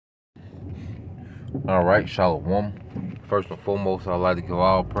All right, Shalom. First and foremost, I'd like to give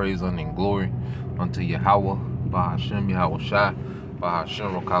all praise and glory unto Yahweh, Bahashem, YAHAWASHI,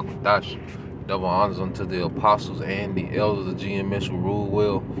 Bahashem, Rakakadash. Double honors unto the apostles and the elders of GMS who rule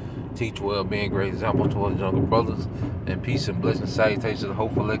well, teach well, being great examples towards younger brothers. And peace and blessing salutations to the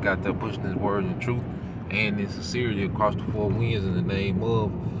hopeful elect out there pushing his word in truth and in sincerity across the four winds in the name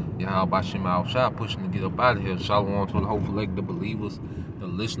of Yahweh Bashem Al-Shah, pushing to get up out of here. Shalom to the hopeful elect, the believers, the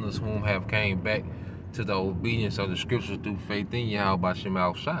listeners whom have came back to the obedience of the scriptures through faith in Yahweh Bashem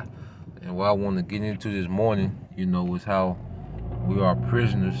Al-Shah. And what I want to get into this morning, is how we are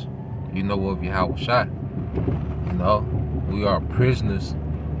prisoners, of Yahweh Shah. We are prisoners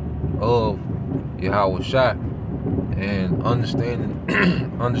of Yahweh Shah. And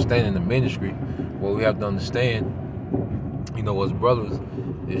understanding the ministry, what we have to understand, as brothers,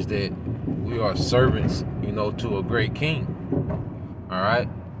 is that we are servants, to a great king. All right?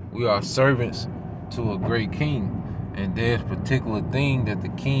 We are servants to a great king. And there's particular thing that the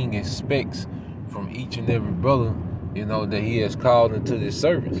king expects from each and every brother, that he has called into this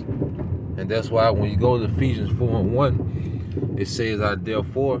service. And that's why when you go to Ephesians 4:1, it says, I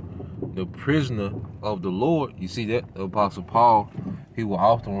therefore, the prisoner of the Lord. You see that? The Apostle Paul, he will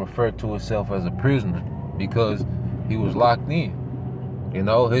often refer to himself as a prisoner because he was locked in.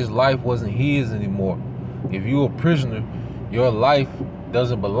 His life wasn't his anymore. If you're a prisoner, your life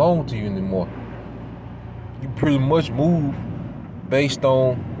doesn't belong to you anymore. You pretty much move based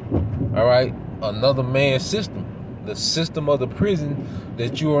on, another man's system, the system of the prison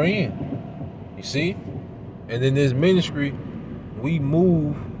that you are in. You see? And in this ministry, we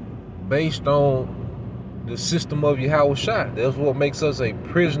move based on the system of Yahweh Shah. That's what makes us a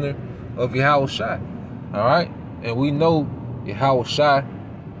prisoner of Yahweh Shah. All right? And we know Yahweh Shah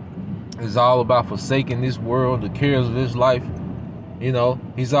is all about forsaking this world, the cares of this life.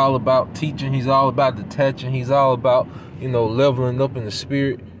 He's all about teaching. He's all about detaching. He's all about, leveling up in the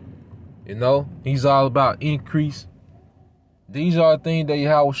spirit. He's all about increase. These are things that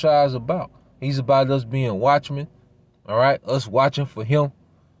Yahweh Shah is about. He's about us being watchmen. All right? Us watching for him.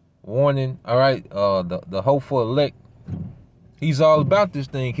 Warning, the hopeful elect. He's all about this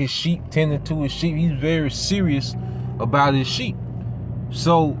thing. His sheep, tending to his sheep. He's very serious about his sheep.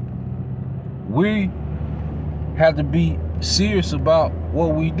 So we have to be serious about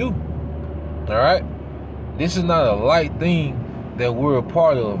what we do. All right? This is not a light thing that we're a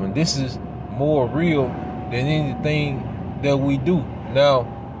part of, and this is more real than anything that we do. Now,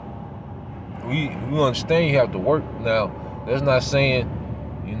 we understand you have to work. Now, that's not saying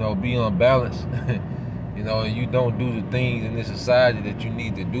be unbalanced, and you don't do the things in this society that you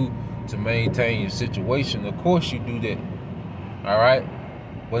need to do to maintain your situation. Of course you do that, all right?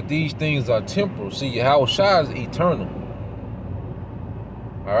 But these things are temporal. See, Yahweh Shah is eternal,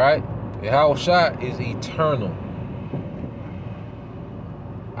 all right? Yahweh Shah is eternal.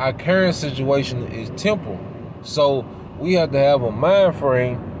 Our current situation is temporal. So we have to have a mind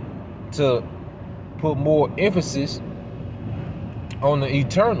frame to put more emphasis on the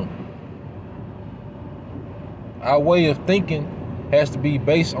eternal. Our way of thinking has to be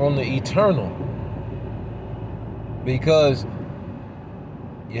based on the eternal, because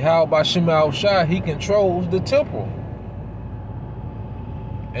Yahweh Bashem Al-Shah, he controls the temporal,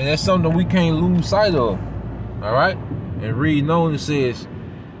 and that's something we can't lose sight of. All right? And reading on, it says,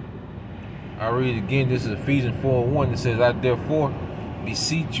 I read it again, this is Ephesians 4:1. It says, I therefore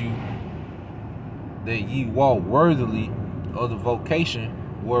beseech you that ye walk worthily of the vocation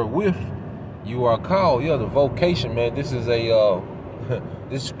wherewith you are called. The vocation, man. This is a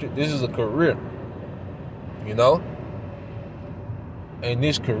this is a career, and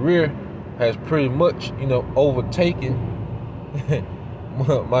this career has pretty much overtaken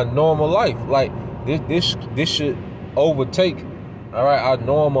my normal life. Like this should overtake our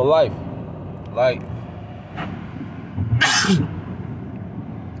normal life. Like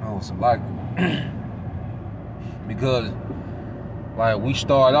oh, it's a lot. Because we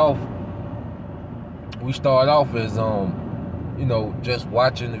start off as just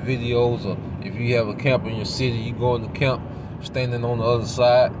watching the videos, or if you have a camp in your city, you go in the camp, standing on the other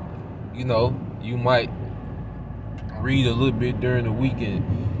side. You might read a little bit during the weekend,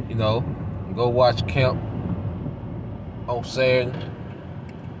 go watch camp on Saturday.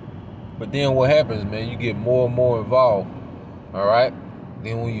 But then what happens, man, you get more and more involved. All right?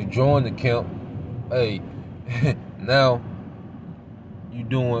 Then when you join the camp, hey, now you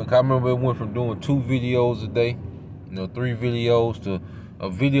doing, I remember it went from doing 2 videos a day, 3 videos to a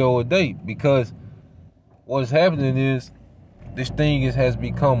video a day, because what's happening is this thing has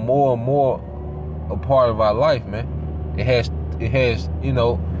become more and more a part of our life, man. It has,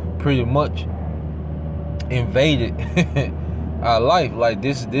 pretty much invaded our life. Like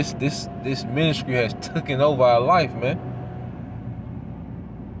this ministry has taken over our life, man.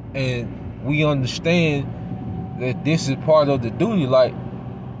 And we understand that this is part of the duty. Like,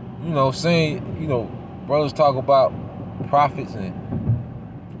 you know, saying, you know, brothers talk about prophets and,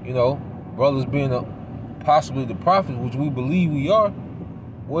 you know, brothers being possibly the prophets, which we believe we are.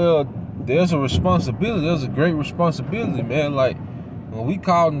 Well, there's a responsibility. There's a great responsibility, man. Like, when we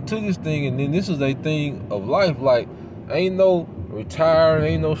called them to this thing, and then this is a thing of life. Like, ain't no retiring,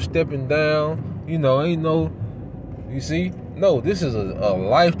 ain't no stepping down, you know, ain't no, you see? No, this is a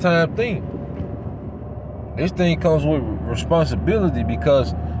lifetime thing. This thing comes with responsibility,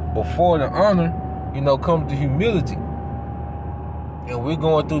 because before the honor, you know, comes the humility. And we're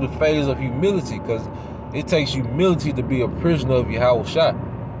going through the phase of humility, because it takes humility to be a prisoner of YAHAWASHI,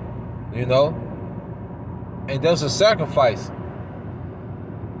 you know? And that's a sacrifice.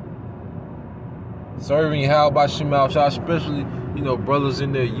 Serving YAHAWASHI, especially, you know, brothers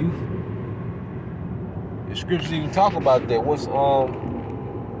in their youth. The scriptures even talk about that. What's that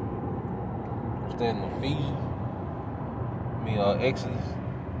in the feed? I mean, Exodus.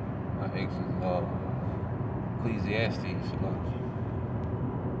 Not Exodus, Ecclesiastes.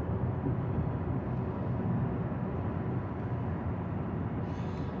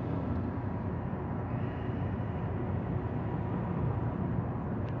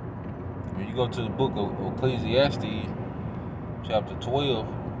 When you go to the book of Ecclesiastes, chapter 12,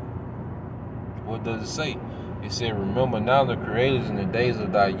 what does it say? It said, remember now the creators in the days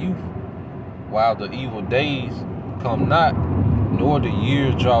of thy youth, while the evil days come not, nor the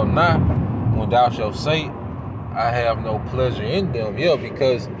years draw nigh, when thou shalt say, I have no pleasure in them. Yeah,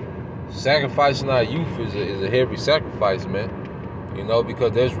 because sacrificing our youth is a heavy sacrifice, man. You know,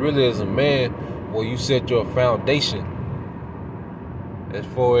 because there's really, as a man, where you set your foundation as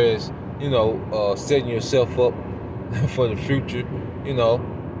far as, you know, setting yourself up for the future, you know,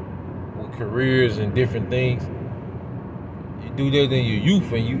 with careers and different things. You do that in your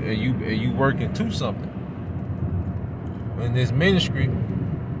youth, and you working to something. In this ministry,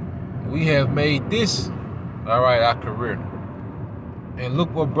 we have made this, all right, our career. And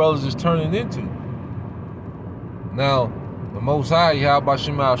look what brothers is turning into. Now, the Most High,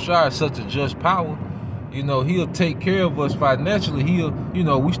 YAHAWASHI, is such a just power. You know, he'll take care of us financially. He'll, you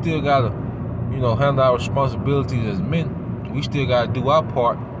know, we still gotta, you know, handle our responsibilities as men. We still gotta do our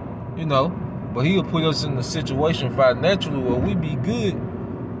part, you know. But he'll put us in a situation financially where we be good,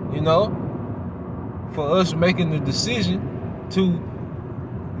 you know, for us making the decision to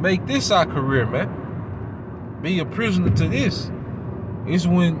make this our career, man. Be a prisoner to this. It's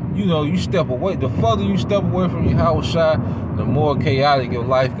when, you know, you step away. The further you step away from YAHAWASHI, the more chaotic your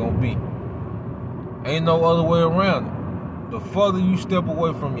life gonna be. Ain't no other way around it. The further you step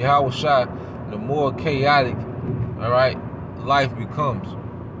away from YAHAWASHI, the more chaotic, all right, life becomes.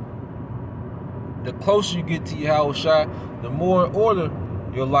 The closer you get to YAHAWASHI, the more in order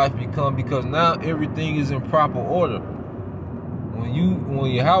your life becomes, because now everything is in proper order. When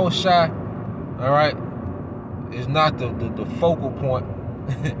YAHAWASHI, all right, is not the focal point,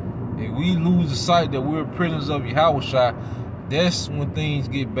 if we lose the sight that we're prisoners of YAHAWASHI, that's when things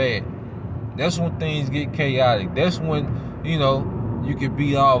get bad. That's when things get chaotic. That's when, you know, you can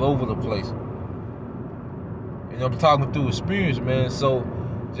be all over the place. And I'm talking through experience, man. So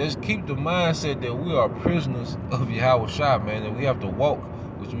just keep the mindset that we are prisoners of YAHAWASHI, man. And we have to walk,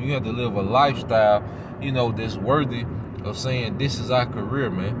 which means we have to live a lifestyle, you know, that's worthy of saying this is our career,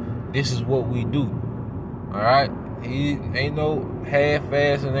 man. This is what we do. All right? Ain't no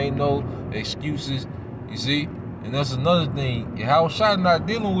half-ass and ain't no excuses, you see? And that's another thing. YAHAWASHI not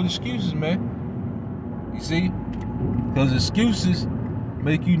dealing with excuses, man. You see? Because excuses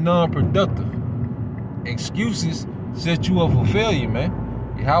make you non-productive. Excuses set you up for failure, man.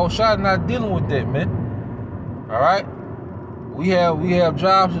 YAHAWASHI not dealing with that, man. Alright? We have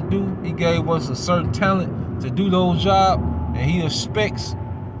jobs to do. He gave us a certain talent to do those jobs, and he expects,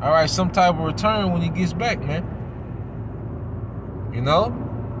 alright, some type of return when he gets back, man. You know?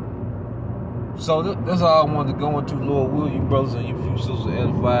 So that's all I wanted to go into. Lord will, you brothers and you few sisters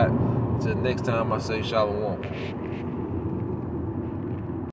edified. Until next time, I say shalom.